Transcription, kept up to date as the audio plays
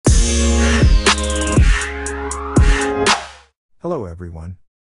Hello everyone.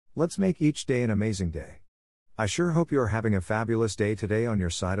 Let's make each day an amazing day. I sure hope you are having a fabulous day today on your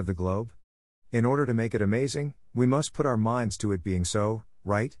side of the globe. In order to make it amazing, we must put our minds to it being so,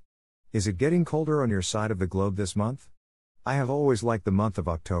 right? Is it getting colder on your side of the globe this month? I have always liked the month of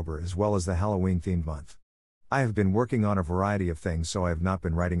October as well as the Halloween-themed month. I have been working on a variety of things, so I have not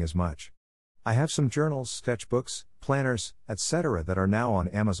been writing as much. I have some journals, sketchbooks, planners, etc. that are now on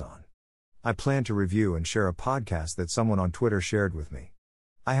Amazon. I plan to review and share a podcast that someone on Twitter shared with me.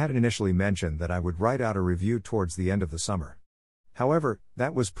 I had initially mentioned that I would write out a review towards the end of the summer. However,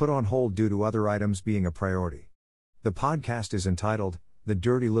 that was put on hold due to other items being a priority. The podcast is entitled, The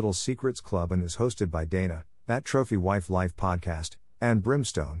Dirty Little Secrets Club, and is hosted by Dana, That Trophy Wife Life Podcast, and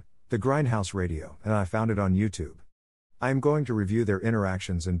Brimstone, The Grindhouse Radio, and I found it on YouTube. I am going to review their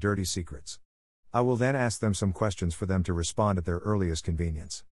interactions and dirty secrets. I will then ask them some questions for them to respond at their earliest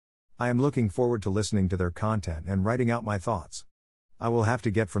convenience. I am looking forward to listening to their content and writing out my thoughts. I will have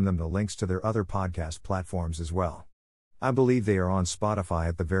to get from them the links to their other podcast platforms as well. I believe they are on Spotify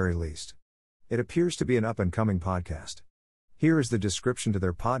at the very least. It appears to be an up-and-coming podcast. Here is the description to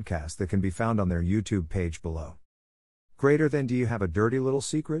their podcast that can be found on their YouTube page below. Greater than, do you have a dirty little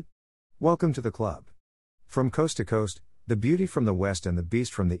secret? Welcome to the club. From coast to coast, the beauty from the west and the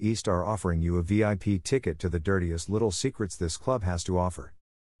beast from the east are offering you a VIP ticket to the dirtiest little secrets this club has to offer.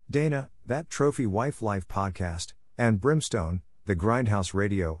 Dana, That Trophy Wife Life Podcast, and Brimstone, The Grindhouse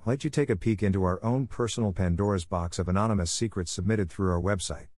Radio let you take a peek into our own personal Pandora's box of anonymous secrets submitted through our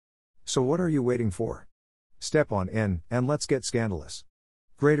website. So what are you waiting for? Step on in, and let's get scandalous.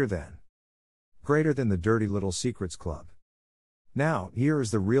 Greater than the Dirty Little Secrets Club. Now, here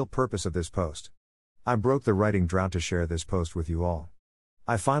is the real purpose of this post. I broke the writing drought to share this post with you all.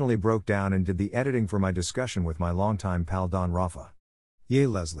 I finally broke down and did the editing for my discussion with my longtime pal Don Rafa. Yay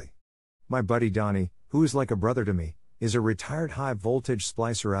Leslie. My buddy Donny, who is like a brother to me, is a retired high-voltage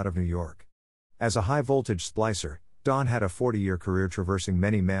splicer out of New York. As a high-voltage splicer, Don had a 40-year career traversing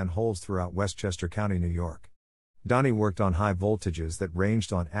many manholes throughout Westchester County, New York. Donny worked on high voltages that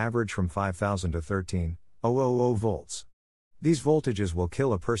ranged on average from 5,000 to 13,000 volts. These voltages will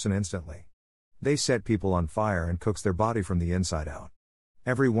kill a person instantly. They set people on fire and cooks their body from the inside out.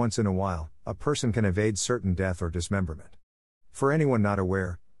 Every once in a while, a person can evade certain death or dismemberment. For anyone not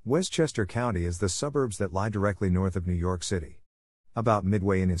aware, Westchester County is the suburbs that lie directly north of New York City. About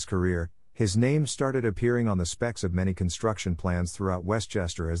midway in his career, his name started appearing on the specs of many construction plans throughout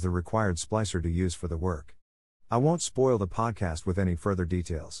Westchester as the required splicer to use for the work. I won't spoil the podcast with any further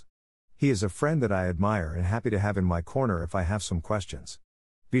details. He is a friend that I admire and happy to have in my corner if I have some questions.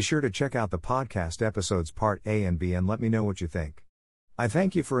 Be sure to check out the podcast episodes Part A and B and let me know what you think. I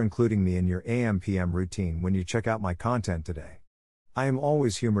thank you for including me in your AM/PM routine when you check out my content today. I am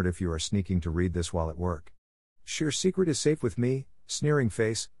always humored if you are sneaking to read this while at work. Sheer secret is safe with me, sneering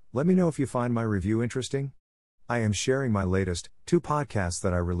face. Let me know if you find my review interesting. I am sharing my latest 2 podcasts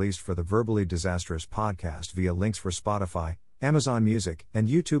that I released for the Verbally Disastrous podcast via links for Spotify, Amazon Music, and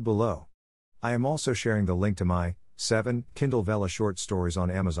YouTube below. I am also sharing the link to my 7 Kindle Vella short stories on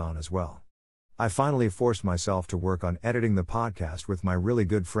Amazon as well. I finally forced myself to work on editing the podcast with my really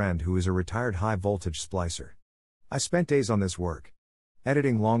good friend who is a retired high-voltage splicer. I spent days on this work.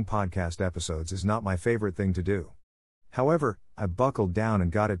 Editing long podcast episodes is not my favorite thing to do. However, I buckled down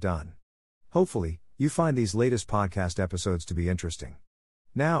and got it done. Hopefully, you find these latest podcast episodes to be interesting.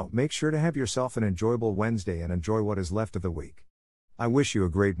 Now, make sure to have yourself an enjoyable Wednesday and enjoy what is left of the week. I wish you a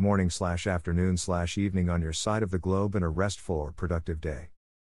great morning/afternoon/evening on your side of the globe and a restful or productive day.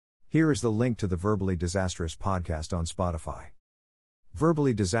 Here is the link to the Verbally Disastrous podcast on Spotify.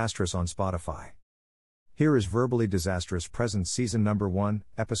 Verbally Disastrous on Spotify. Here is Verbally Disastrous Presents Season Number 1,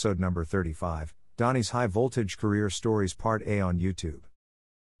 Episode Number 35, Donny's High Voltage Career Stories Part A on YouTube.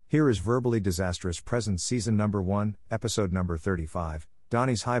 Here is Verbally Disastrous Presents Season Number 1, Episode Number 35,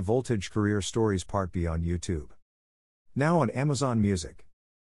 Donny's High Voltage Career Stories Part B on YouTube. Now on Amazon Music.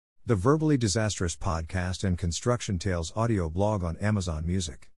 The Verbally Disastrous Podcast and Construction Tales audio blog on Amazon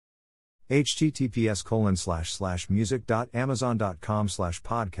Music.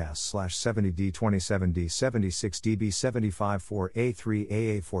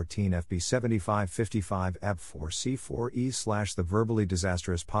 The Verbally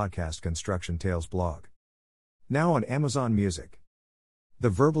Disastrous Podcast Construction Tales blog. Now on Amazon Music. The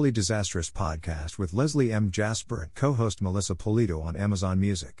Verbally Disastrous Podcast with Leslie M. Jasper and co-host Melissa Polito on Amazon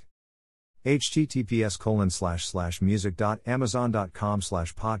Music.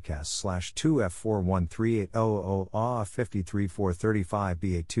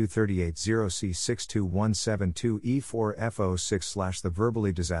 The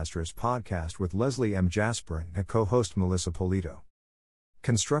Verbally Disastrous Podcast with Leslie M. Jasper and co-host Melissa Polito.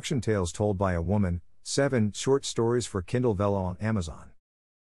 Construction Tales Told by a Woman, 7 Short Stories for Kindle Vella on Amazon.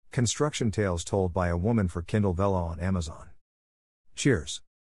 Construction Tales Told by a Woman for Kindle Vella on Amazon. Cheers.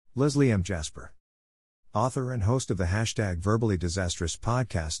 Leslie M. Jasper. Author and host of the #Verbally Disastrous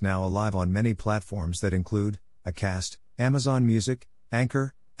podcast, now alive on many platforms that include Acast, Amazon Music,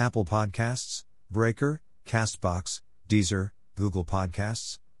 Anchor, Apple Podcasts, Breaker, Castbox, Deezer, Google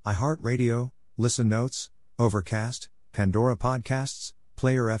Podcasts, iHeartRadio, Listen Notes, Overcast, Pandora Podcasts,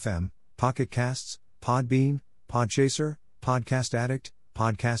 Player FM, Pocket Casts, Podbean, Podchaser, Podcast Addict,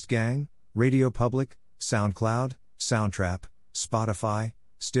 Podcast Gang, Radio Public, SoundCloud, Soundtrap, Spotify,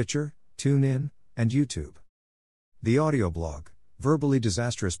 Stitcher, TuneIn, and YouTube. The audio blog, Verbally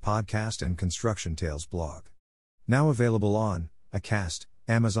Disastrous Podcast and Construction Tales blog. Now available on Acast,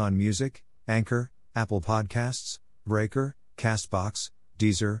 Amazon Music, Anchor, Apple Podcasts, Breaker, Castbox,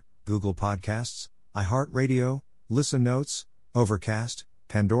 Deezer, Google Podcasts, iHeartRadio, Listen Notes, Overcast,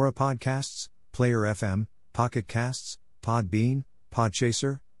 Pandora Podcasts, Player FM, Pocket Casts, Podbean,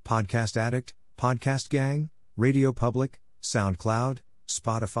 Podchaser, Podcast Addict, Podcast Gang, Radio Public, SoundCloud,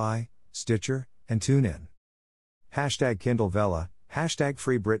 Spotify, Stitcher, and TuneIn. #Kindle Vella,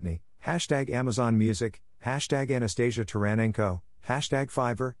 #Free Britney, #Amazon Music, #Anastasia Taranenko,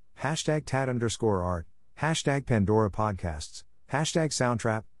 #Fiverr, #Tad_art, #Pandora Podcasts,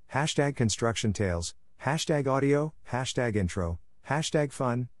 #Soundtrap, #Construction Tales, #Audio, #Intro,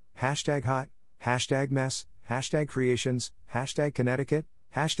 #Fun, #Hot, #Mess, #Creations, #Connecticut,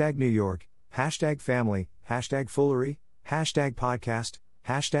 #New York, #Family, #Foolery, #Podcast,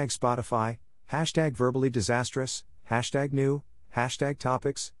 #Spotify, #Verbally Disastrous, #New,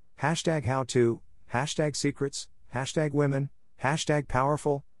 #Topics, #How-To, #Secrets, #Women,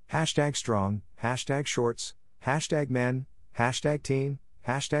 #Powerful, #Strong, #Shorts, #Men, #Teen,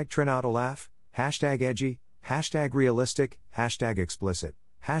 #Trinauta-Laugh, #Edgy, #Realistic, #Explicit,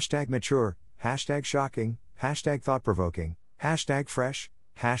 #Mature, #Shocking, #Thought-Provoking, #Fresh,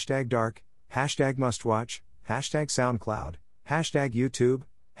 #Dark, #Must-Watch, #SoundCloud, #YouTube,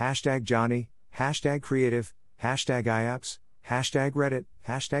 #Johnny, #Creative, #IAPS, #Reddit,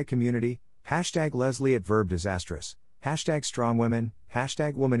 #Community, #Leslie at Verb Disastrous, #Strong Women,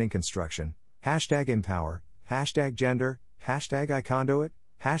 #Woman in Construction, #Empower, #Gender, #iConduit,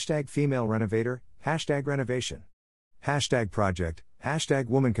 #Female Renovator, #Renovation, #Project,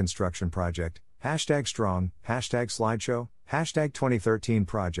 #Woman Construction Project, #Strong, #Slideshow, #2013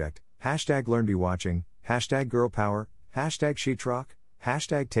 Project, #LearnBeWatching, #Girl Power, #Sheetrock,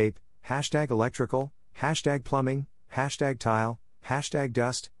 #Tape, #Electrical, #Plumbing, #Tile,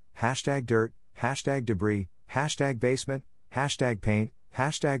 #Dust, #Dirt, #Debris, #Basement, #Paint,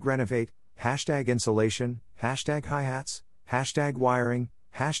 #Renovate, #Insulation, #Hi-Hats, #Wiring,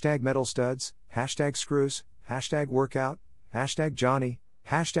 #Metal Studs, #Screws, #Workout, #Johnny,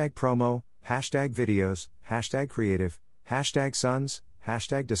 #Promo, #Videos, #Creative, #Sons,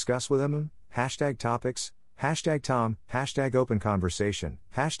 #Discuss with them, #Topics, #Tom, #Open Conversation,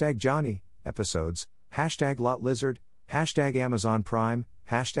 #Johnny, Episodes, #Lot Lizard, #Amazon Prime,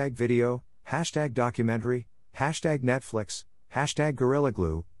 #Video, #Documentary, #Netflix, #Gorilla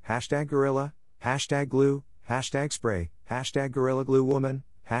Glue, #Gorilla, #Glue, #Spray, #Gorilla Glue Woman,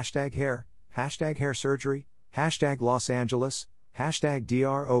 #Hair, #Hair Surgery, #Los Angeles,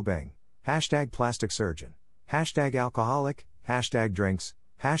 #Dr. Obeng, #Plastic Surgeon, #Alcoholic, #Drinks,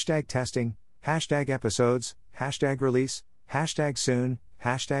 #Testing, #Episodes, #Release, #Soon,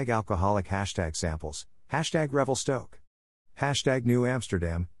 #Alcoholic, #Samples, #Revelstoke, #New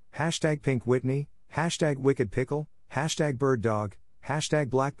Amsterdam, #Pink Whitney, #Wicked Pickle, #Bird Dog,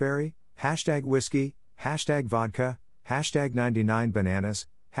 #Blackberry, #Whiskey, #Vodka, #99 Bananas,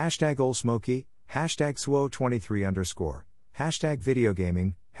 #Old Smoky, #Swo23_, #Video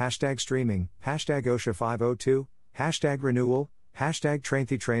Gaming, #Streaming, #OSHA 502, #Renewal,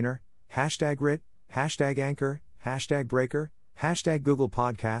 #Trainthy Trainer, #RIT, #Anchor, #Breaker, #Google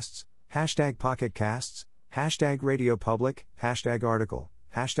Podcasts, #Pocket Casts, #Radio Public, #Article,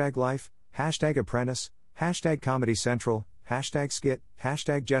 #Life, #Apprentice, #Comedy Central, #Skit,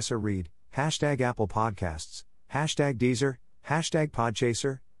 #Jessa Reed, #Apple Podcasts, #Deezer,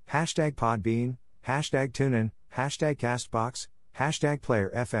 #Podchaser, #Podbean, #TuneIn, #Castbox, #Player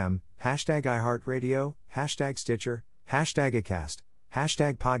FM, iHeartRadio, #Stitcher, Acast,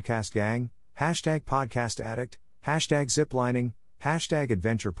 #Podcast Gang, #Podcast Addict, #Ziplining,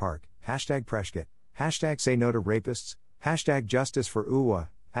 #Adventure Park, hashtag Preshkit, hashtag say no to rapists, hashtag justice for Uwa,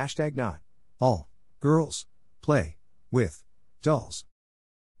 hashtag not all girls play with dolls.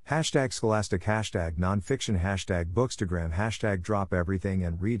 Hashtag scholastic, hashtag nonfiction, hashtag bookstagram, hashtag drop everything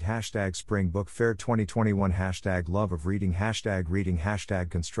and read, hashtag spring book fair 2021, hashtag love of reading, hashtag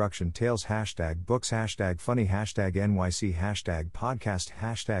construction tales, hashtag books, hashtag funny, hashtag NYC, hashtag podcast,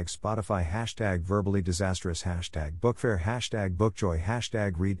 hashtag Spotify, hashtag verbally disastrous, hashtag book fair, hashtag bookjoy,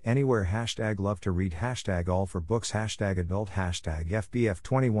 hashtag read anywhere, hashtag love to read, hashtag all for books, hashtag adult, hashtag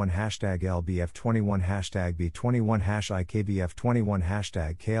FBF21, hashtag LBF21, hashtag B21, IKBF21,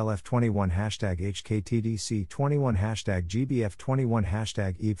 hashtag KLF21, hashtag HKTDC21, hashtag GBF21,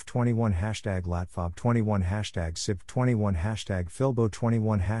 hashtag EVE21, hashtag LATFOB21, hashtag SIP21, hashtag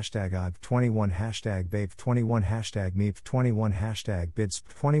Filbo21, hashtag IVE21, hashtag BAVE21, hashtag MEVE21, hashtag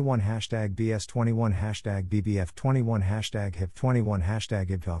BIDSP21, hashtag BS21, hashtag BBF21, hashtag HIP21,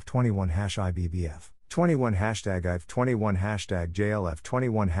 hashtag IBTOF21, IBBF 21, hashtag IVE21, hashtag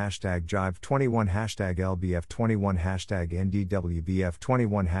JLF21, hashtag Jive21, hashtag LBF21, hashtag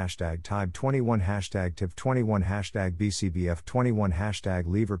NDWBF21, hashtag TIBE21, hashtag TIV21, hashtag BCBF21, hashtag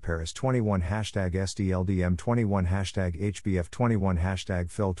LeverParis21, hashtag SDLDM21, hashtag HBF21,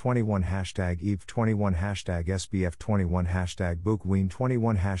 hashtag Phil21, hashtag EVE21, hashtag SBF21, hashtag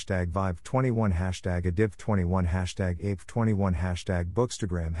BookWeen21, hashtag Vive21, hashtag ADIV21, hashtag APE21, hashtag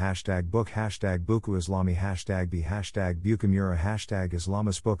Bookstagram, hashtag Book, hashtag Buku Islami, hashtag B, hashtag Bukamura, hashtag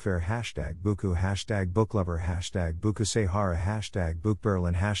Islamist Book Fair, hashtag Buku, hashtag Booklover, hashtag Buku Sahara, hashtag Book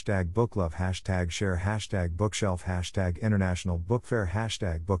Berlin, hashtag Booklove, hashtag Share, hashtag Bookshelf, hashtag International Book Fair,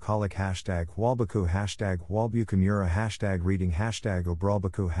 hashtag Bookholic, hashtag Walbaku, hashtag Walbukamura, hashtag Reading, hashtag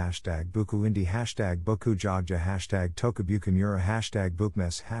Obralbaku, hashtag Buku Indi, hashtag Buku Jogja, hashtag Tokabukamura, hashtag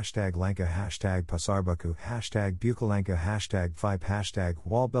Bookmess, hashtag Lanka, hashtag Pasarbaku, hashtag Bukalanka, hashtag Fipe, hashtag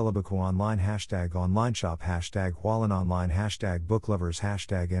Walbelabaku online, hashtag Online shop, hashtag Wallen online, hashtag Booklovers,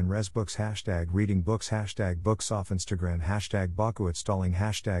 hashtag NResBooks, hashtag Reading Books, hashtag Booksoft, Instagram, hashtag Bakuit Stalling,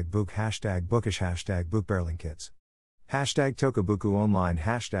 hashtag Book, hashtag Bookish, hashtag Bookbarrelingkids, hashtag Tokabuku online,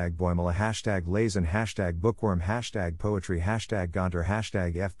 hashtag Boimala, hashtag Lazen, hashtag Bookworm, hashtag Poetry, hashtag Gonter,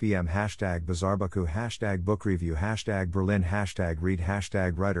 hashtag FBM, hashtag Bazarbaku, hashtag Book Review, hashtag Berlin, hashtag Read,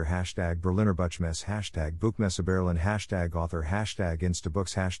 hashtag Writer, hashtag Berliner Buchmesse, hashtag Buchmesse Berlin, hashtag Author, hashtag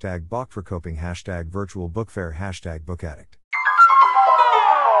Instabooks, hashtag Bachverkoping, hashtag Virtual Book Fair, hashtag Book Addict.